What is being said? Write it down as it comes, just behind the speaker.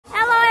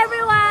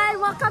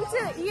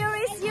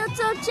Yuri's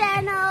YouTube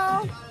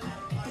channel.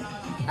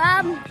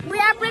 We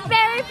are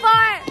preparing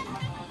for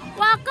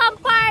welcome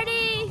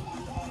party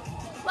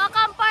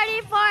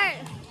for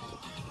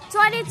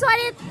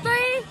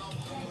 2023,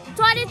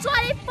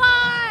 2024.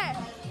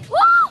 Woo!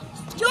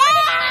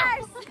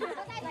 Juniors!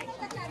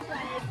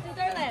 To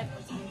their left.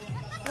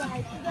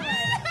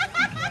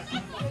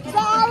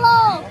 Say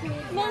hello.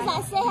 Means I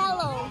say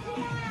hello.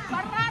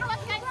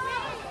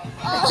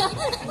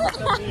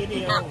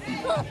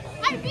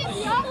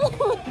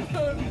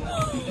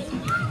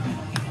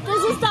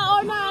 This is the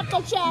owner of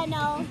the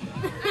channel.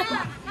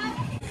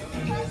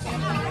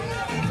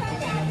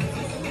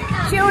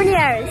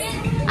 Juniors.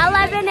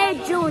 11A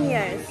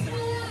juniors.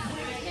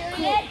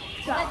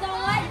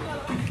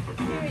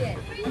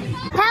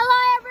 Hello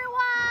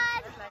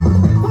everyone!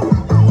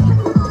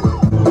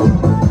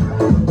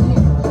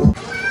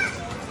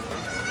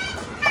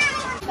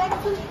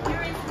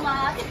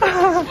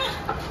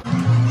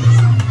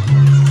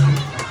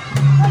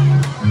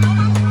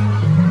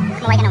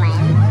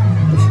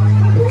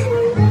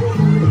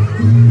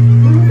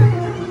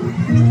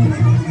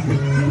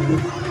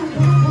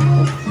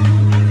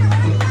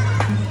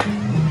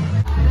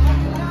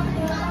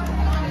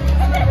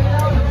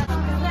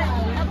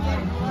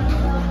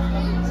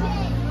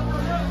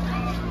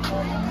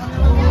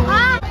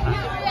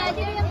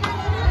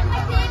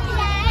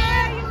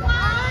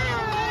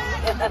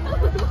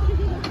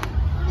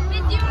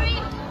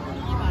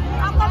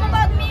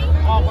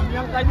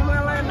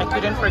 I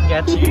couldn't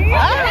forget you.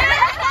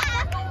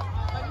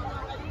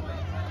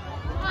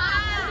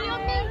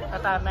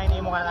 Tatana, hindi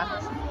mo ka na.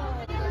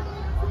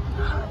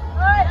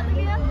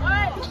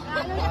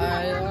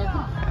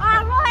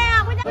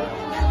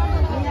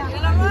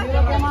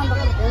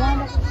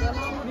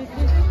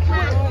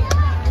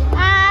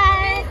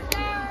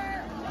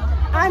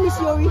 I miss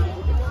Yuri.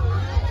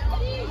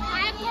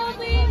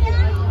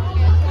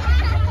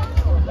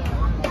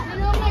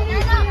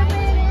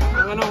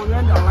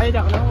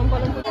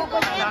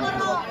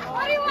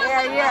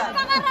 Yeah.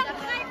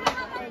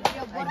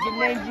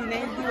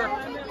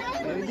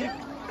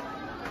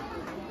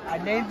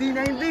 Ada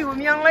nanti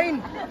kami yang lain.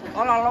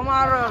 Kalau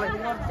lemar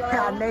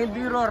ada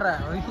nanti rora.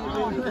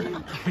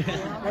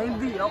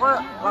 Nanti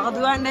aku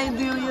kedua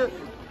nanti you.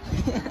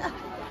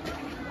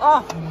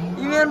 Oh,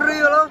 ini yang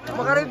real loh.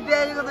 Makarip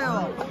dia juga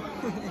tuh.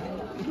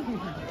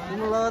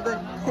 Ini loh tuh.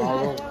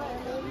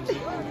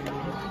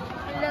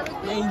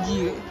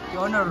 Nanti,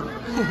 honor.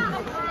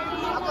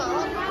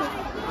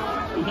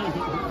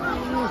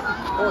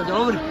 Oh,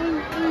 jangan beri.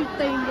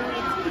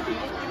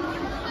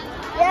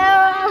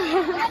 Yeah.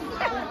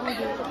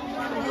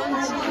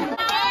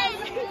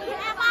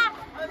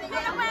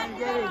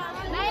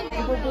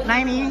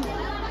 90.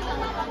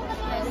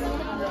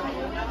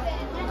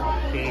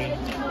 Okay.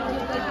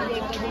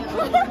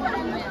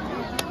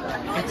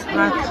 It's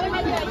not.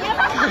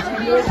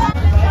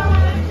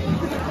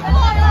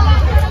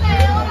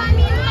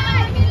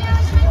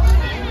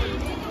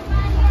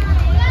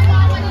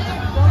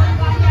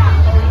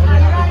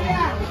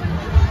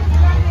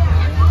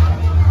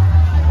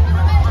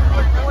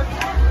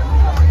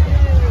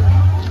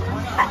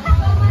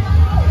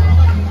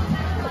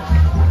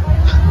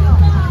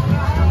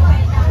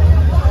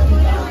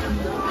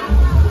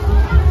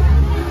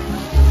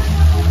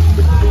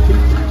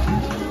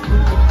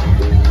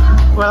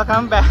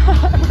 Welcome back.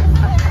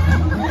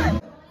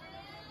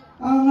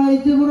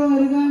 Itu bro,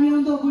 dari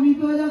kami untuk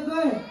kumito aja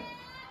guys.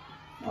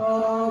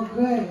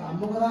 Okay,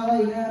 ambo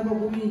kata ini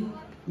ambo kumi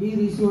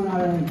ini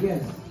suara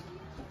guys.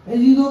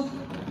 Jadi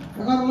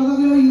kalau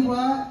lagi lagi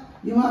pak,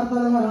 ini marta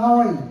dengan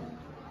Hawaii.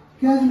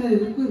 Kayak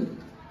ini betul.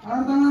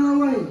 Artangan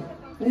Hawaii.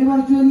 Ini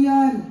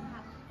marcuanian.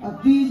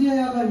 DJ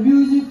agar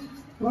music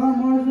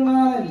from Marshall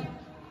Island.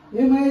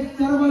 Ini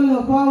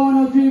terbalik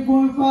power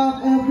 3.5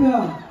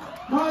 FM.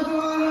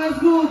 Marshall Island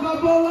School,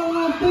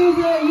 kabawangan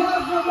DJ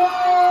Yastamon.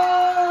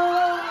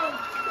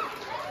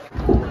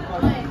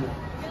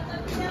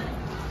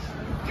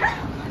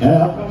 Hey,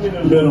 I'll come in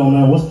a bit on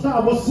that. What's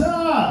up? What's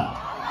up?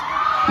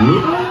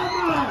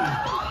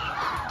 Yeah.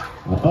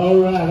 All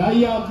right, how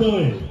y'all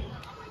doing?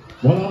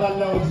 What I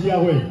know is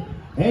Yahweh.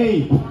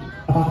 Hey,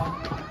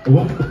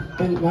 what?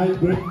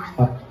 Great.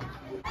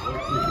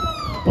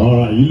 All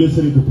right, you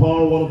listening to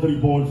Power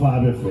 103.5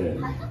 FM.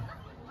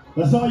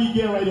 That's all you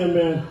get right there,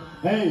 man.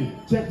 Hey,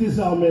 check this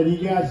out, man.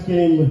 You guys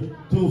came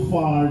too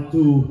far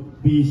to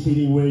be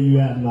sitting where you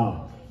at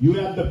now. You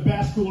have the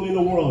best school in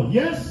the world,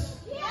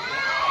 yes?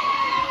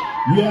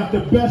 You have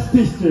the best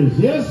sisters,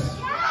 yes?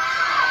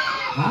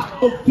 I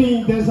don't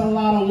think there's a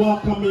lot of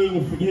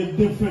welcoming in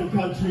different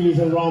countries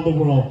around the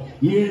world.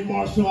 Here in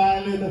Marshall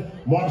Island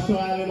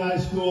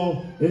High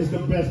School is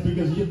the best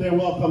because they're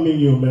welcoming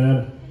you,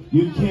 man.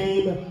 You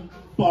came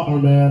far,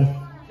 man.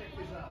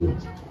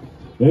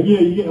 And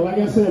yeah, you get, like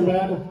I said,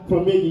 man,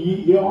 for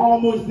me, you're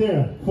almost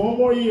there. 4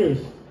 more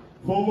years.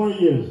 4 more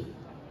years.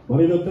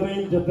 Marino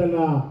train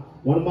jatana,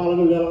 one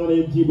malang galang na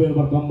MG ben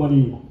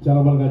barkamani,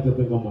 cara barga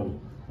jatan kamani.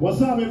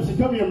 What's up, MC?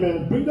 Come here,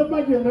 man. Bring the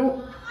mic here,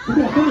 man. Come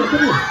here.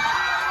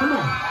 Come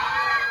on.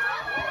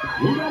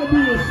 We gotta be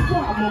in the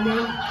spot, my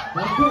man.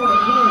 Let's go,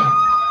 let's go.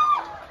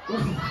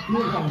 What's the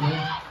deal on, man?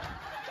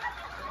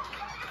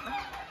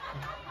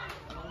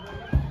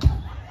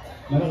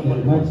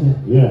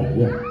 Yeah.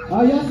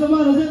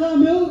 Yastamon, is it that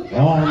Mil?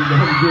 Oh, I'm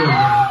good,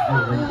 man.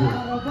 I'm good.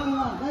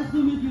 Nice to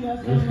meet you, Nice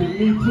to Yastamon. meet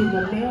you,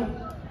 my man.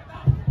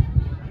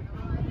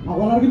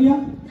 What are you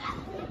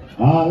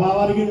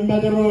Lawari gini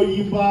medero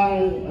iba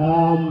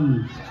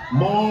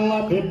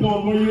mall epon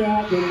where you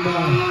at and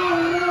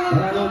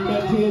random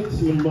message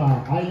imba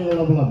ayo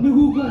labla.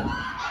 Nugugan.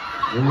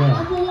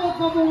 Yeah.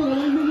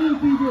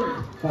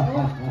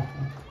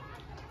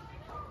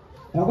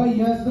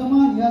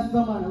 Yastamon.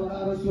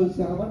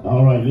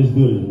 All right, let's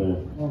do this, man.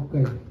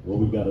 Okay. What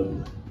we gotta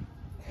do?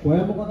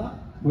 Kaya mo kata?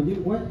 Mujib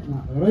kaya?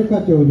 Roy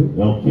ka chojo.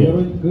 Okay.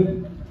 Roy good.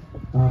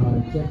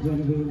 Check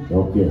jana good.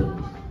 Okay.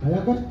 Kaya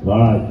ka? All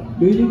right.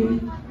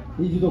 Dili.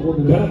 Iji to ko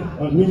Got dili.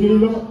 it?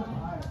 Music,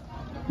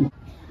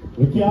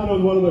 the piano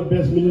is one of the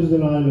best musicians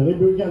in Ireland. Hey,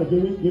 Brianna,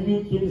 give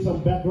me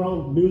some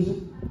background music.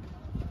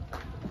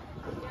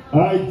 All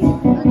right.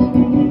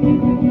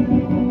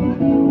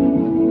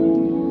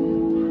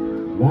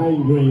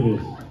 9th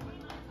graders.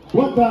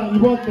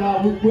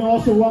 We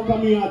also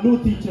welcoming our new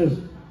teachers.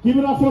 Give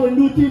it up for the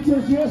new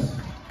teachers, yes?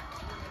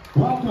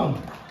 Welcome.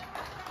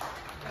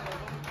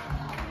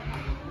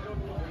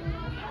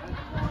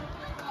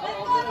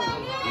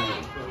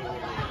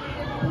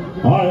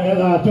 All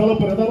right, tell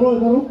them,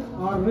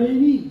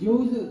 Rainy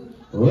Joseph.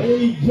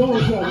 Ray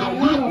Joseph.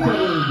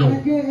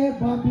 AKA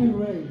Bobby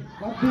Ray.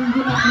 Bobby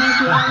Ray.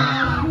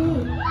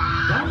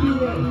 Bobby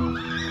Ray.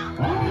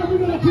 All right, we're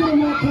gonna do the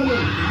walk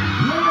color.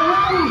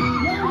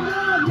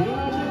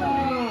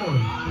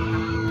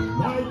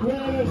 Ninth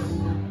graders.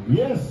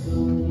 Yes.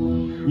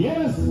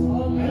 Yes.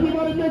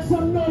 Everybody make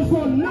some noise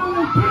for 19.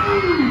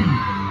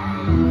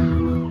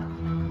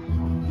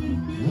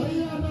 Where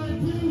you at,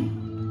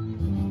 19?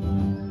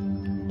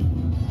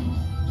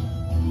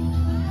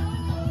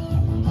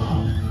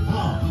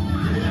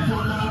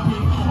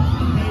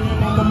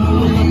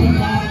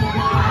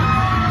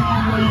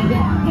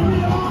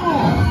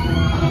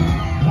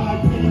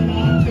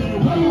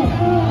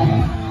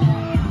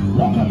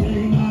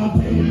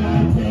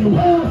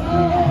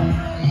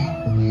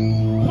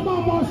 Come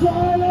on, Marshall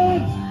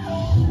Island!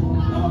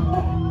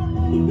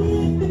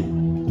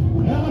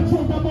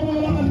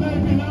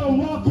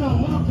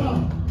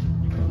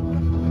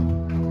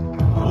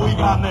 What we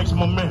got next,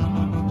 my man?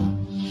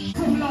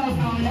 Some love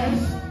now, yes?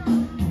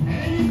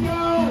 There you go!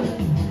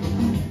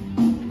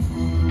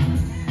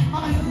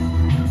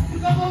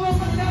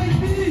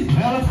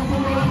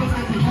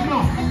 Come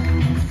on!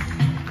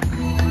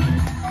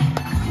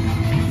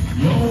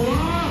 Yo,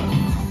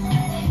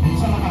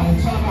 inshallah,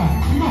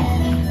 come on!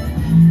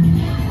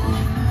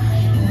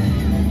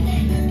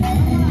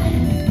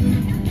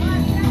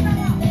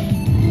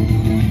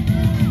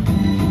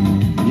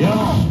 Yo,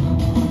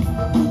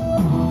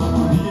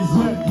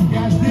 you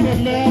guys did it,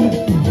 man.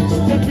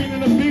 Stepping in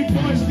the big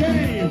boys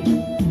game.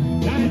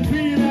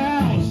 93 in the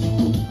house.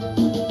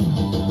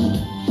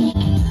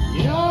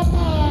 Yeah,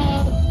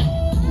 man.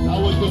 Now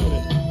we're doing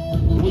it.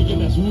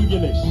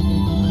 Wickedness.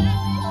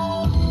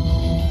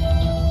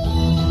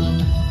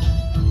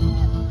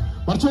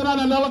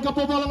 Parcerana nella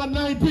capovolga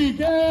 9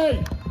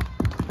 hey!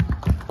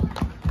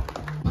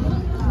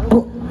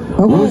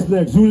 Who's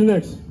next?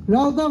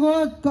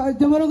 Lautagot,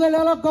 Jamaruga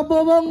Lala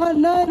Kabobongan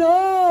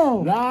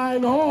Nano.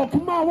 9, oh,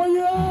 come on, where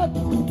you at?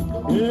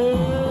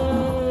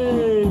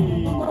 Hey!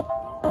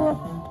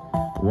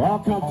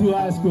 Welcome to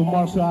high school,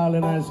 Marshall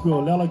Island High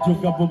School. Lala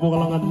Chuka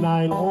Bubugalangan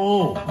 9,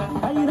 oh.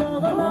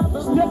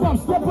 Step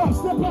up, come on.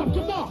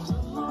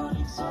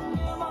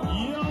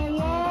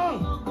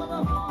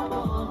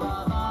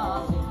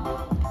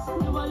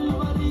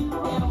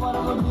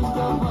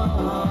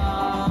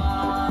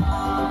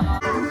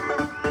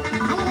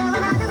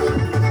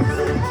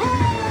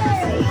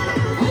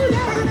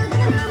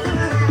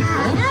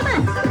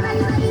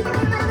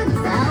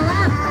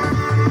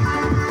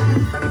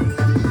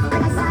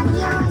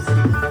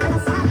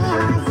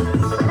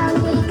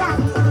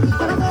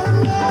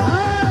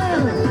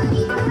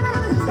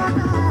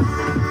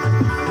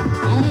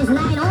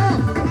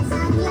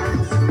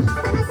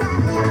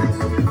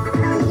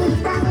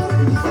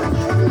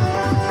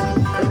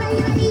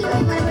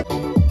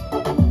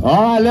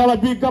 All right, Lela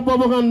beat up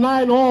over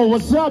 9-0.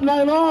 What's up,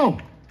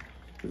 9-0?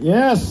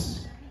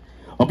 Yes.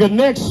 Okay,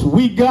 next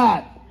we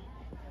got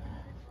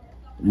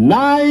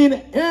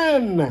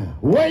 9N.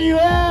 Where you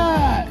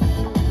at?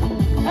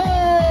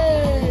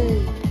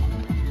 Hey!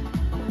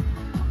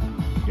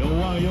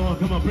 Yo,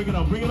 come on, bring it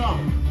on.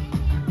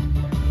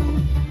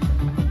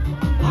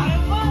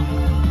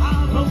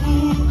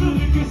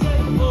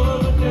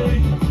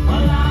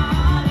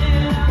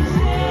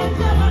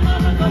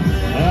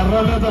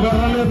 Erraleto,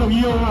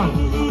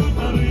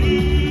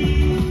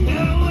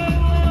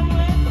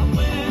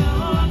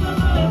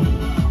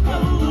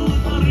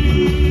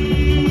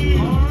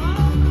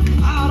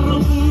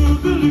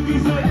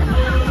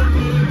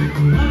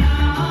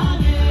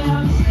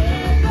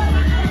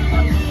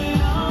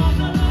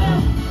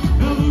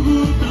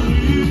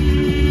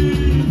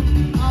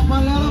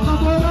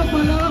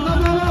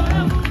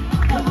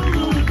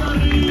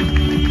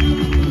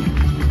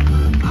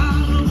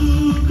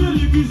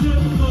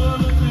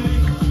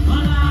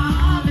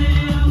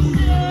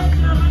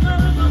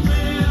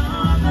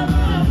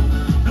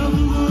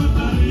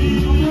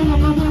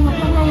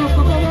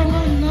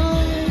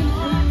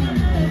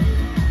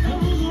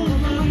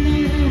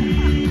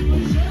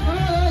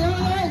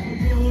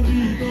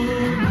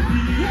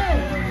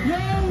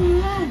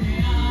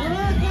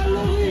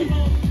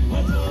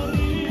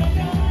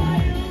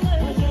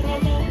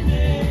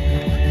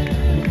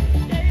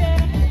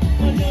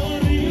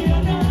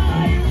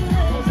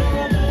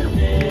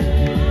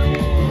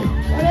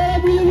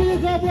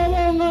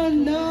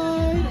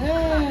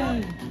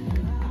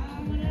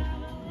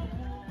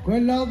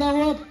 Well,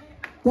 takot.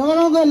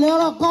 Tagalog ka,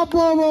 lera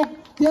kapo mo.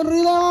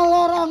 Tirila nga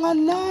lera nga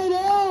 9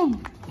 AM.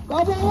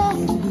 Kapo mo.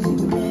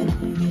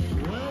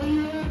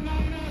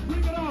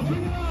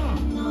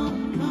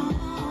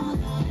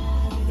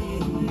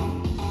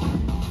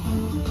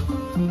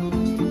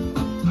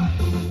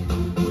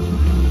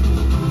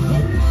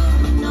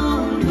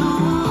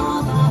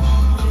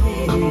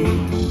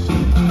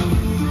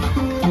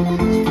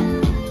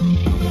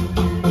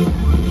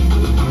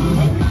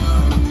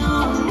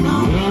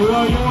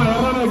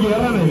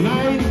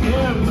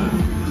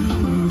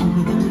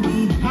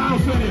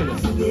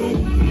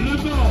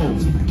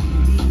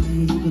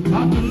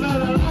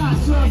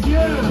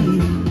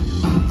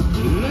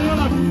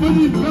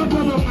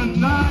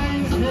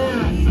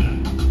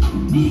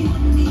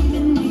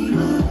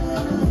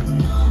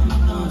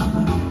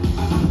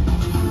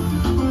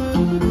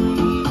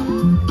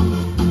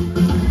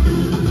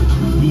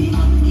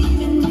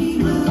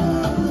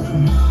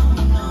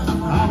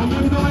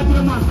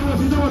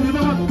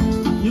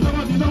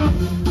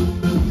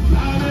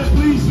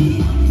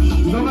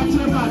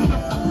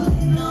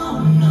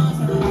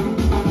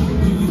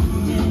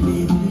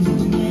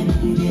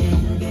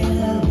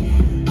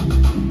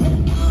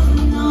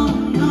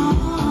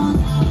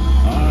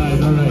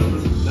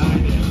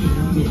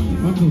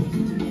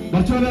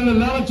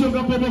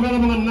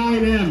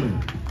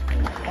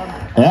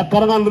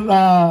 Karangan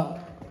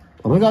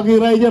regagi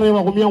raja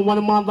rewa kumiang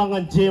wan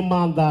mantangan je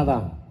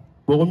mantata.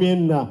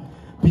 Kumian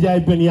pijai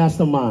pen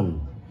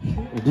Yastamon.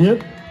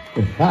 Did?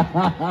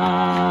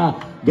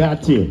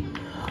 Got you.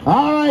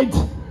 All right.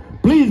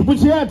 Please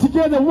put your hand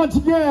together once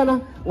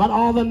again. Not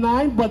all the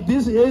 9, but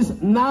this is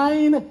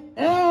 9L.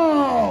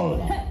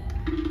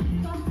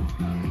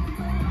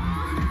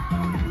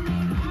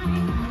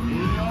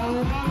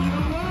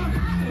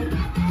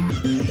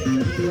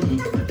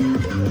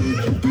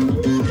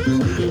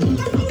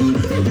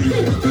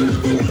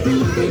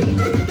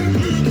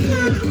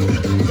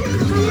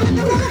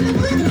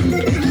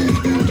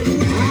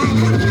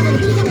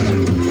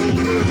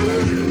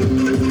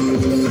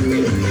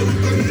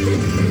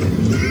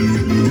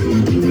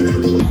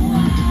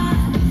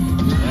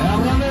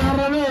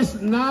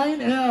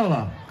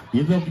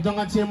 Itu kita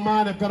ngasih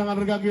mana karangan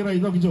regagira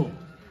itu gitu.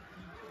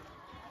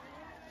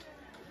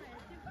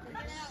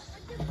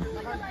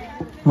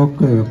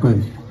 Okay.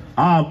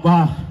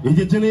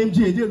 Ini jenis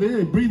MJ,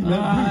 breathe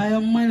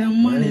man.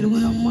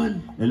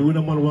 Aman.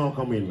 Elunaman,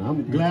 welcome in.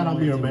 I'm glad I'm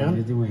here,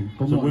 man.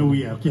 So where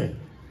we at? Okay.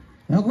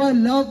 Ako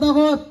law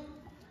takot.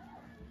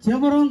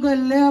 Siaparong ka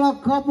lera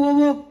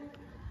kapobok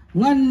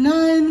nga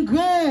 9K.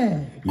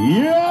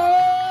 Yeah.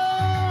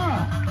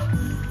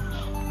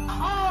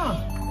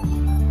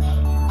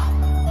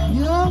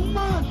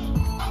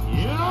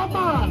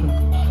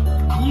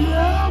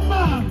 Yeah,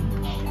 man.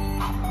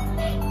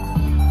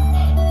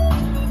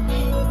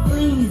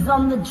 Please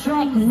on the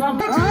track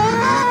never.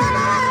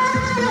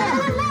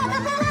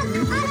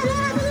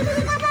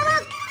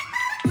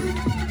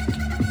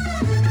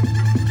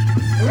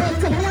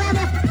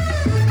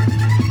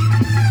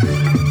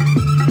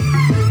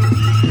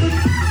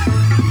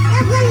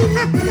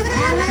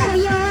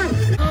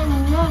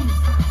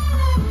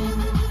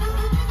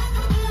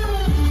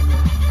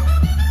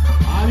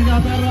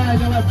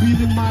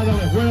 Beating my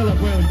well,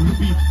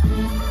 repeat.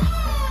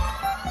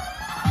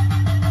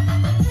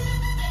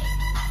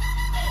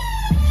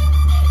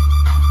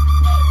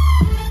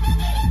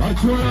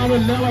 Barcelona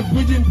level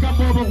Bridging Cup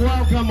over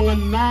welcome on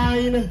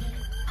 9K.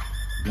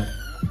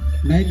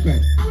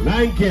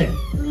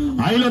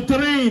 I'll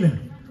train.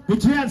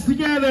 Put your hands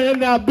together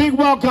in a big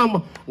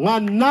welcome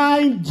on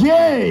 9J.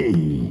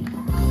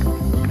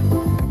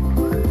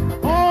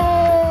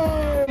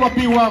 Oh, a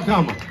big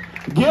welcome.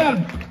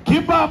 Again.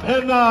 Keep up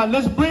and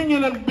let's bring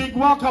in a big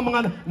welcome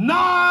on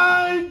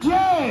 9J.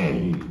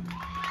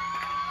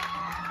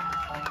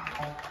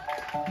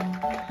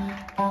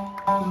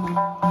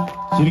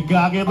 Sini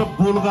kage to,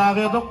 bull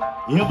kage to,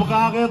 hip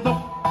kage to,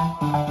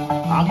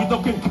 agi to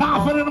kin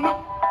confident ma.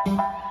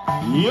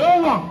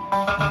 Yo one.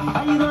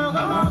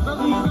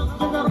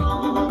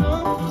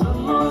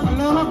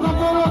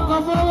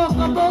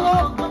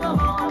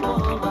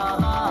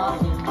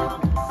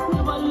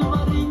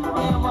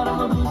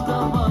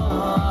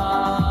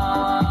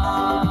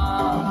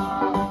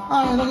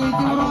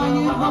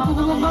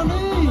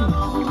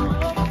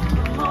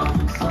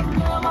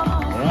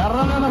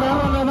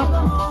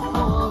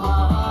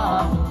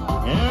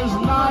 Here's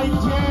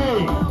 9J.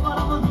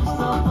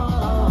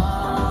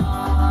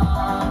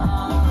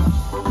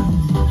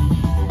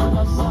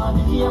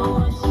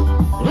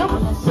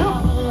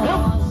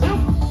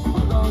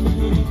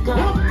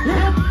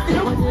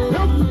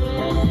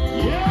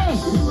 Yes.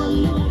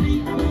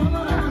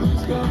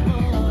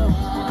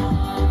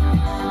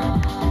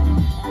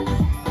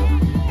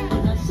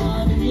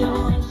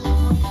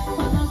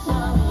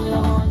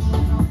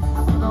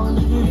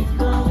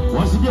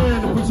 Once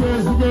again, put your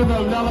hands together.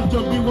 Now let's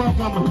be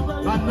welcome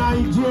at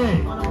 9J.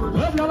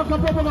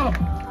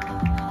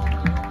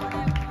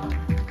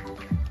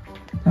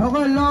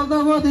 Okay, law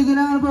takot.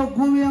 Ikinaan po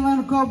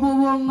kumiyangan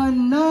kapubong nga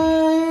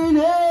 9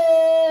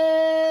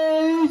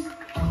 days.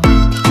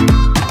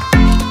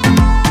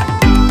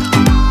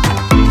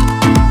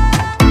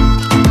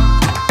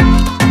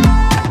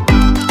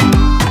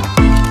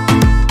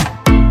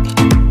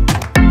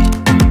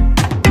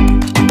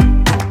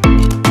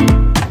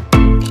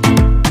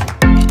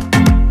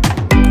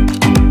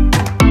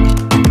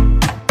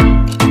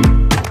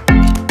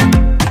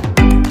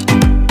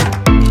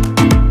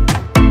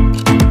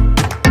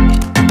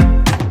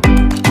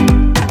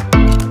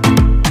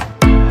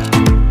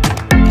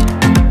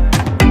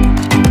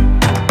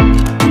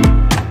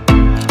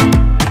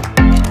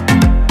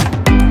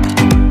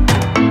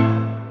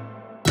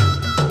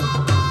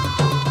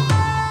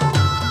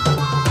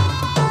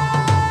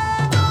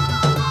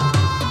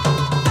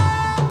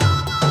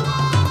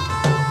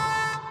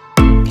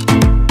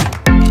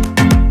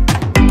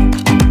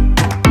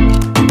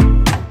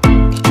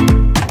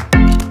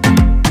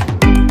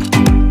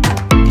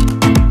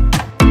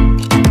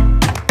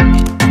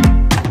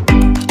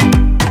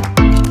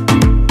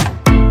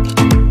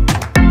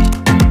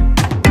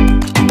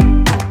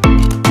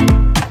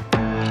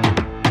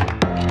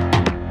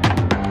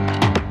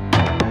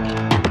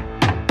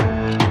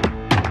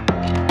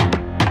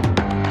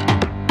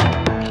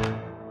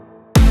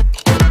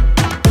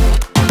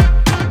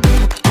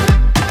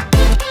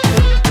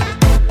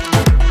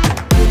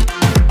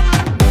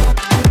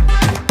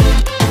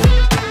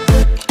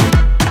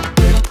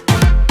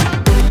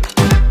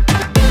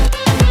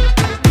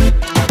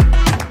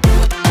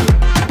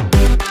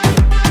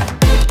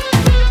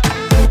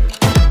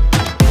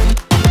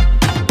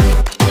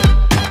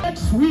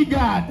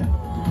 that.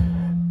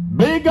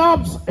 Big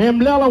ups,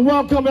 Mlela,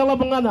 welcome, Ella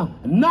Bangana.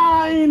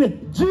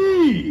 9G.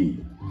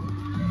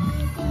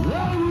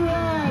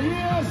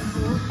 Yes.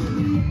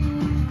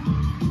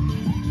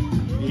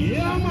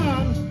 Yeah,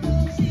 man.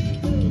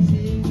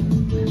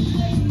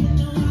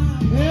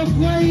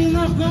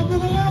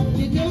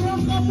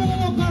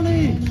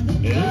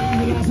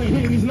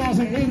 English lost.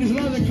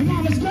 Come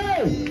on, let's go.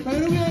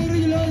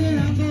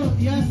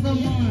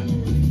 Yastamon.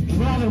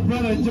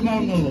 Brother,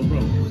 Jamangolo,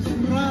 bro.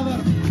 Brother.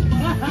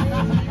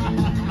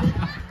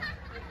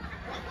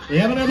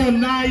 Yeah, another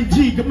 9G.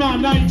 Come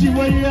on, 9G,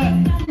 where you at?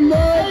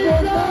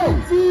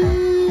 9G.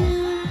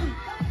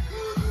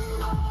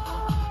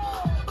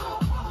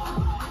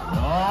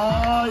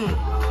 Oh, yeah.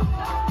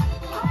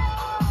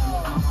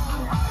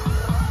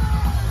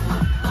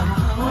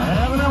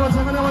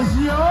 Seven hours,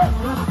 zero.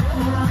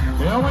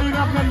 Yeah, where you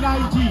got that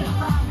 9G?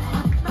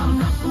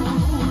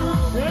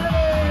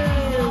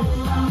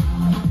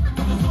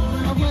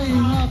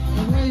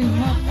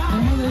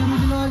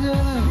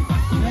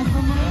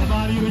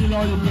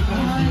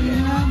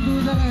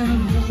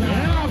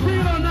 Yeah, bring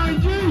it on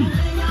 9G.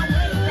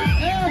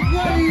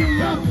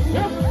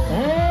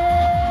 Oh!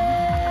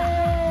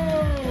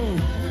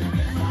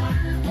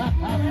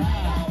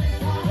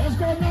 Let's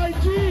go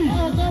 9G.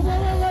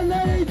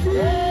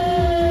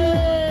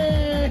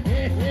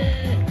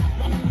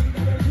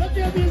 Look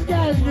at these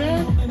guys,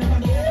 man.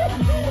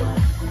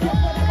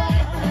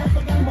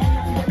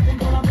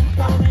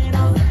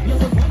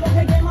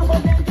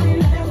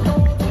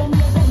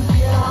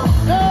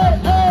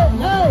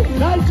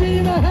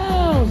 In the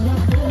house.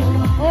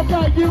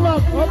 Okay, give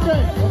up.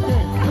 Okay.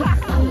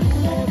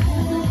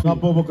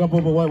 Couple.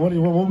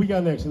 What we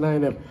got next?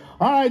 9F.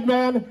 All right,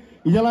 man.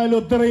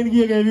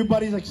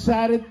 Everybody's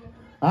excited.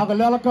 Ako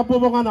lala couple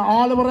mga na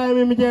all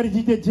marami majari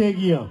jite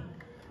chegia.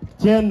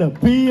 Chen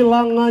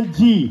bilangan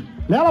G.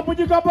 Lala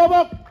puji couple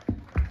bak.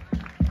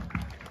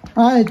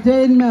 Ay,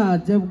 chain ma,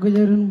 jab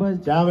kejaran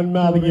bas. Jangan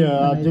ma lagi.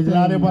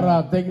 Jajlane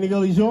para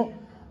technical issue.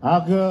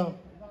 Ako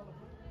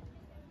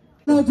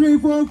 3,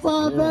 4,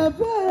 5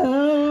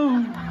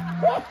 FM.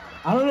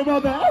 I don't know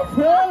about that.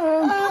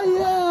 FM. Ah,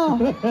 yeah.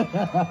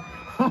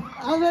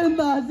 Agar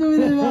bahasa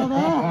ini mana?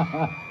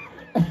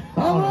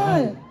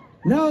 Alright.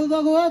 Now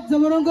the what?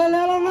 Sebarang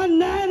kelarangan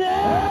nene.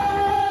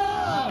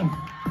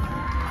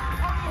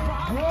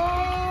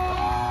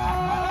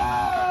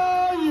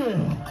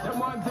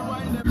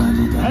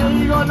 Hey,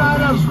 you go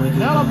 9F.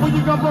 Now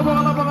puji couple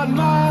mga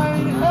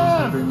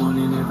 9F. Every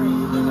morning, every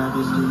evening, I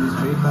just do this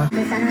straight back.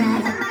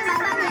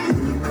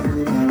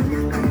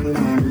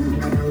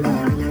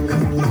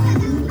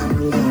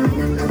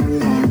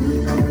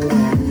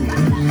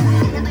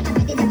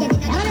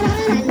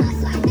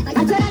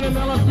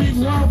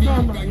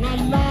 Welcome,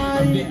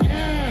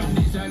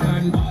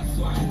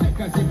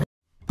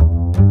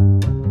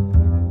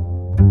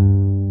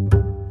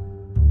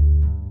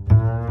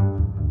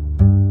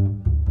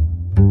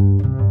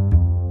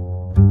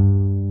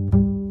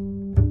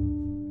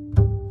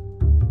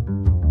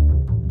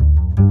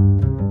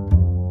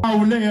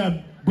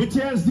 9F. Put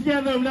your hands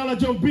together, Nella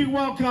Joe. Big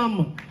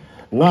welcome,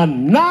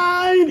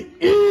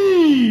 9E.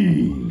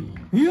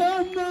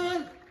 Yeah,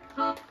 man.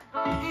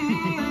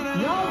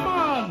 Yeah,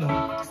 man.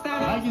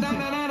 Like you said.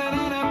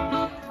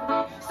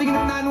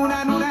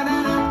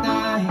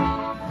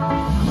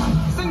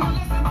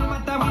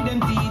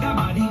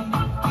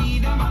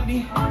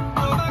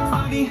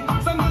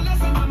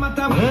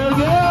 There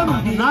again,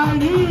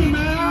 9E,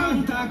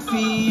 man.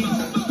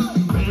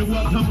 Hey,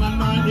 welcome to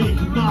 9E.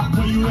 Come on,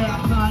 where you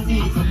at, 9E?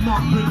 Come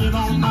on, bring it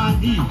on,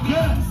 9E.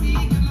 Yes.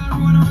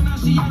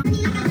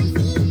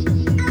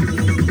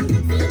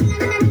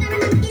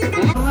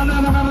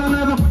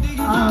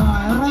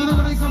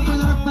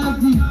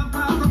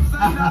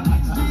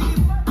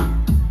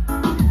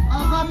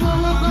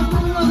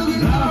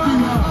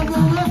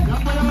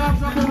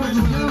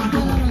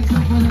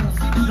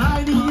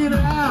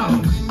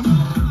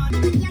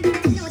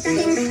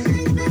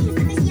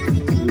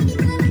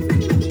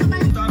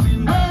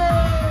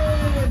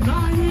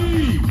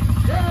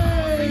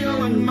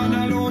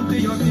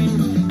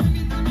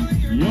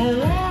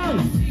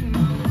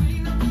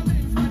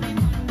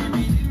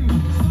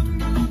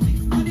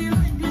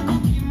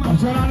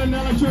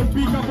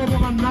 Pick up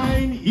over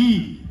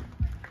 9E.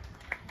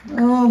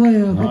 Oh,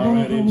 kaya.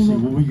 Alright, MC,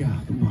 what we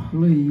got? Come on.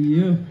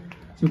 Iya.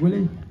 Coba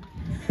lagi.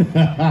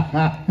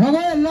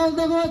 Okay, love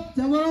the god.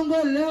 Sebarang ko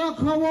lewat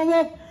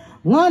kamabok.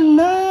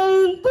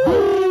 Nganantu.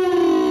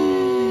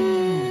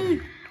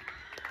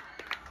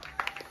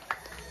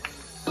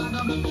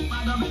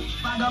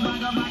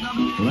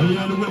 Well,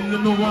 you're the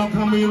women know what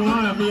coming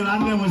on. I mean, I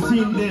never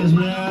seen this,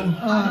 man.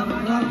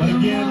 But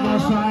again,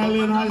 Marshall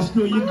Island High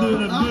School, you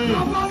doing it big.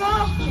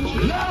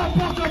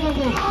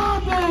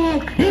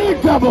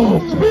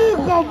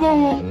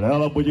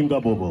 Lala punya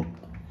kabobo.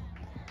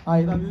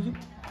 Ay, tak music.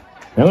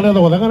 Yang ada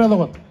takut.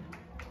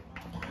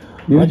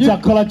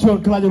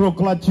 Macam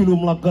kelacur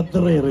melakat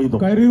terer itu.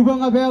 Kairi rubang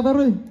nggak bayar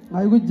terus.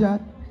 Ayo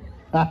gujat.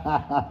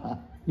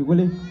 Ibu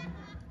boleh.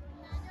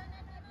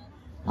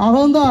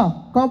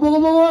 Ahonda,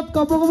 kapok.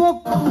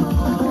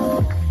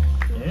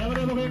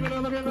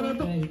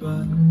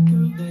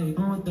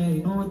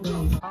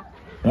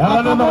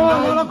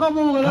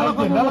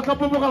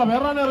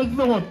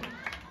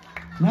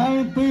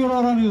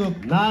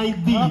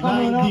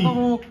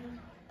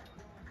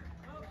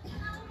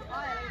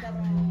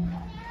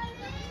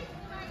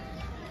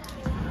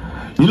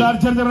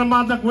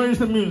 Where's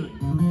the music?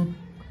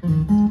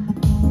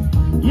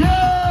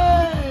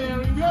 Yeah! Here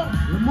we go!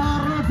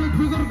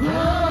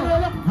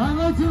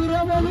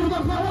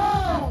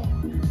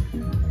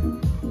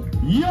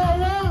 Yo,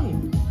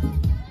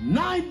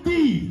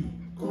 90!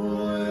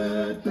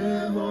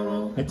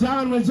 Hey,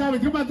 Tommy,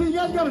 come on, you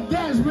guys gotta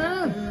dance,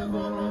 man!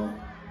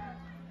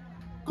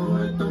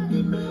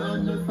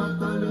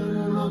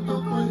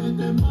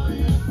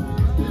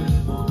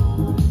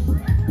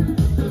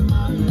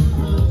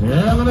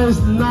 Yeah, it's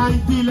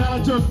 90.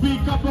 Let's just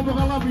pick up a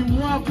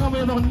welcome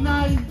in on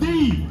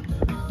 90.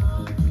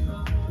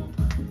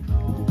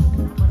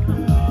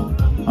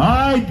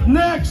 Alright,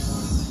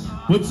 next.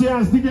 Put your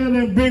hands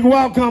together. Big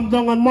welcome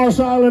down on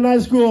Marshall Island High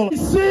School.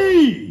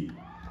 C.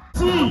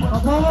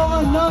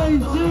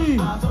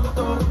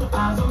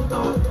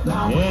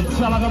 It's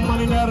talagang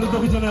maninero ito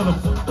kijanelo.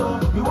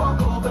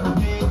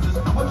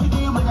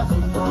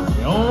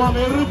 Yo,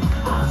 meron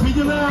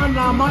video na yan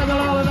na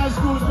Marshall Island High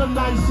School is the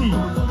 9C.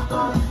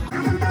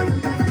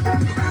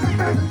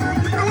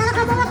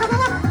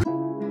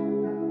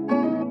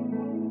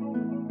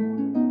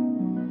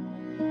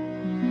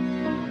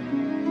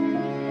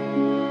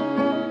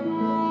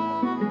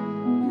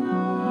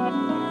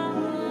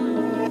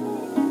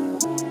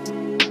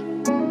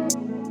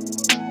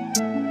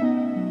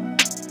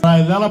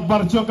 Right, dalam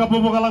parcho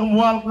kapo kalang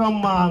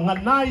welcome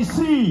mga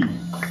naisi.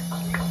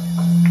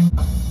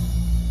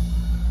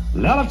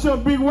 Let's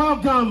show big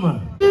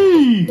welcome.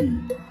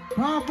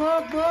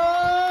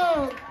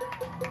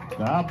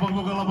 Kapag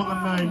mo kalang mga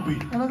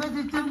 9B. Talaga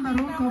si Chan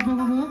naru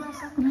kapag mo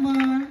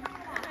kemana?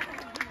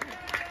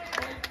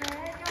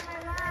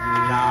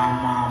 La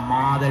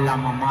mamá de la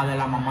mamá de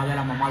la mamá de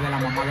la mamá de la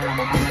mamá de la mamá de la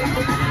mamá de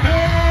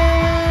la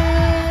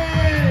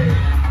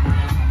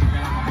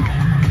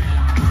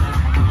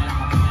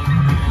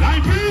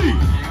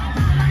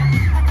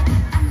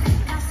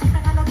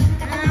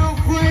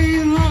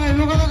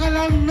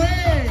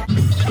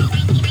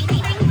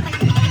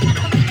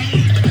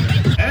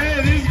Hey,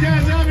 these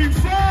guys having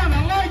fun.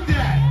 I like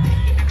that.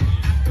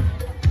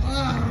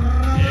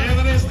 Yeah,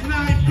 but it's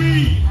 9B.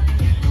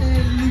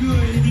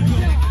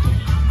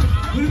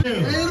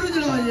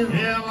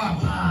 Yeah,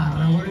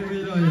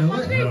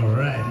 all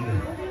right.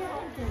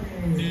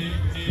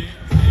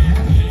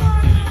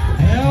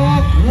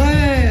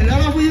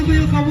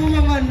 Kamu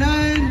mga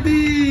 9B.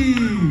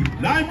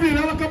 9B,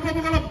 dalam kapal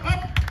up.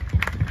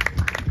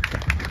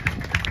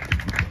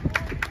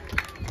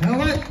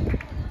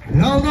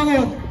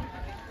 Lawan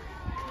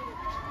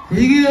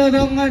Igi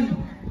dengan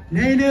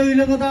Nene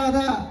ilang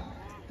kata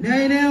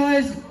Nene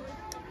wes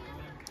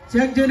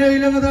cek jene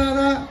ilang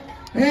kata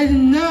es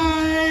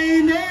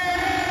Nene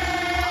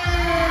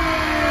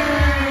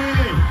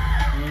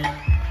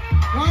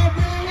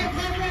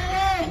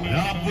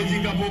Ya puji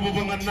kamu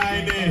mga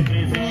 9B.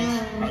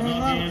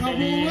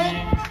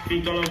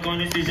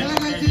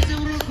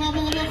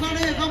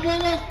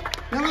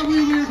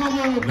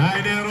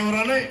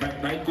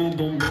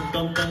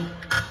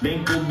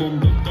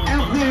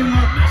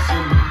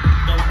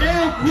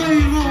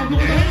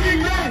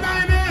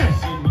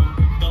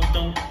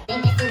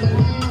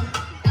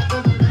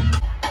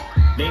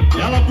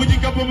 Yalah puji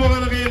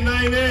kapumukan kayo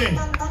 9A.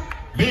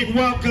 Big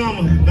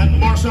welcome at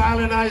Marshall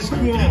Island High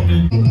School.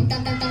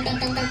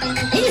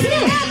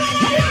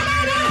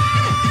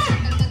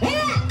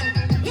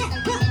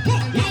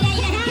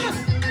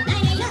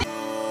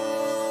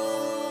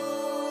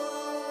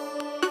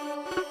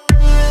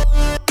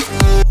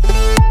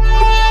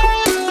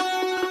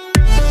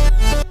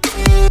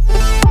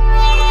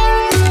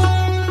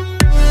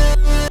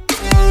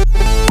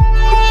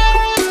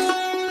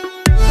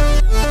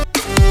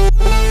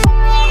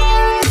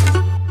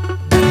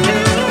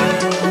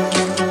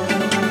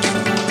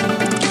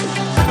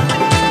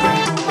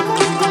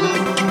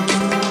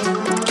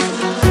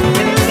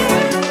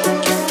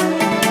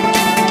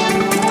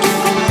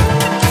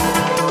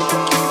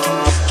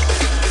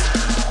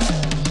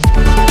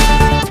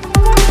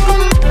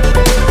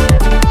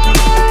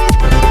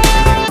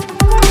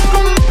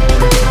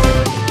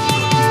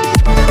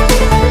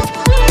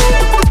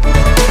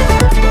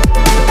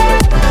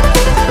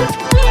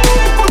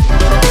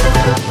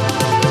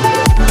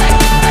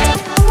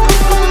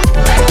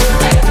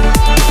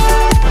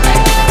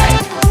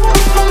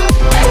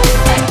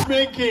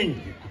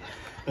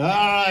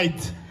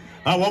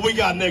 What we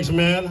got next,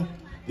 man?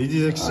 This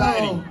is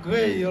exciting.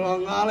 Okay,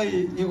 yung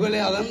ngali, yung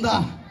gali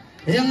aganda.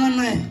 Yang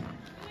aneh.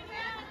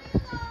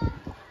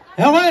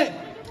 Okay,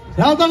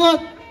 siapa takut?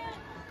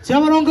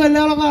 Siapa orang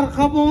kelelakar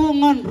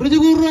kapungan?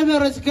 Rujuguru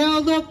beres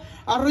keldok.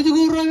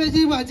 Rujuguru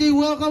besi baci.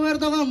 Welcome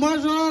to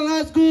Marshall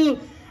High School.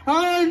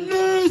 Our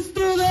new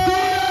student.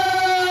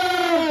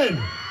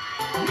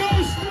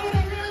 New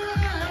student.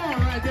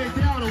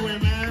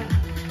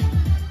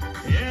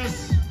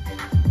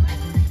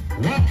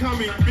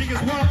 welcoming,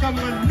 biggest welcome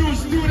a new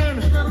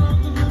student.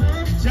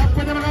 Siapa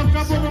yang akan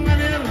kamu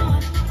mengalir?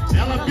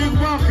 Ela big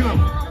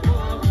welcome.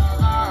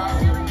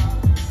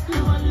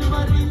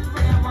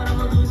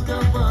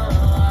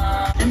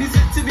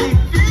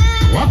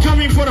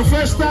 Welcoming for the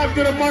first time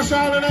to the Marshall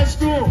Island High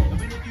School.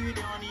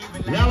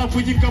 Ela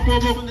puji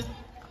kamu.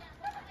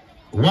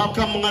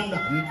 Welcome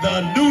the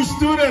new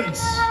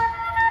students.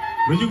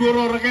 Menuju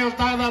guru rekel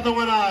tanda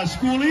dengan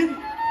schooling.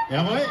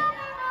 Ya boy,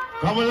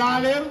 kamu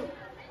lalir,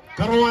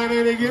 karuan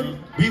ini lagi,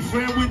 be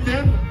friend with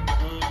them.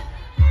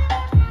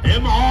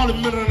 Em all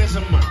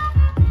mirrorism.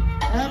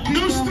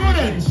 New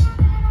students.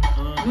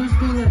 New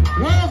student.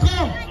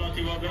 Welcome.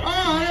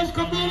 Let's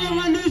come over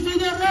my new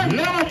student.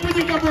 Lewat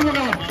puji kamu.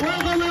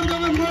 Welcome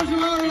everyone,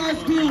 Marshall Island High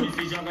School.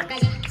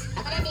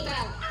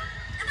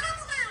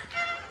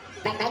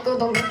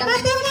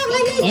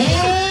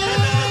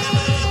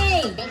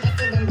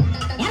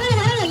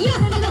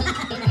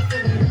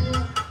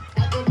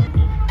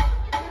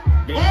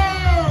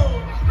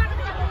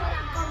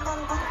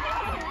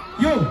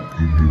 Yo,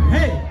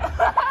 hey,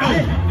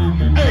 hey,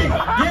 hey,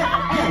 yeah,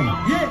 hey,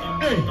 yeah,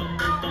 hey,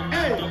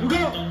 hey, we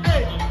go,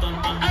 hey,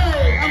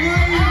 hey, I'm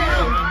ready,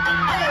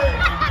 hey,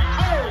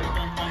 hey,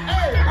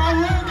 hey,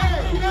 I'm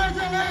ready,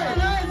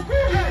 let's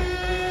go,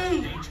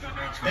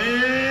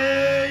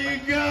 there you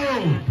go,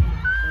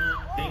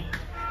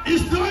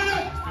 he's doing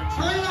it,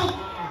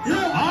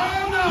 yeah,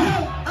 oh no,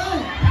 hey,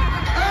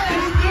 hey,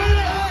 he's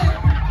doing it,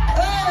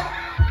 hey,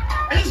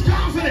 he's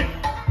confident,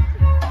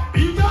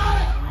 you got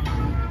it,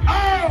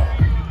 oh.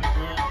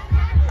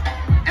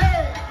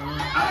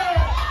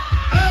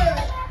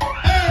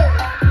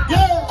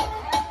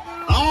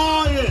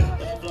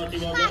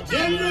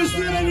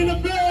 In the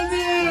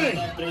building!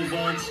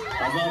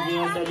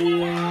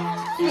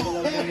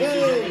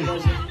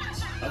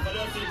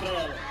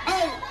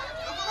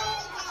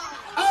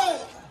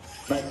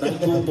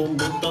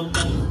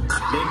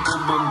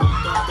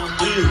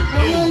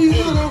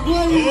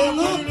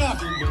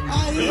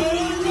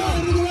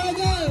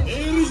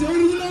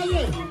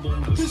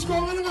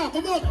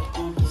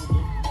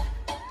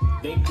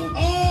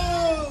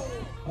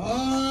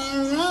 All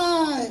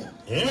right!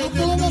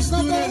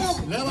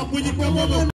 Leva puji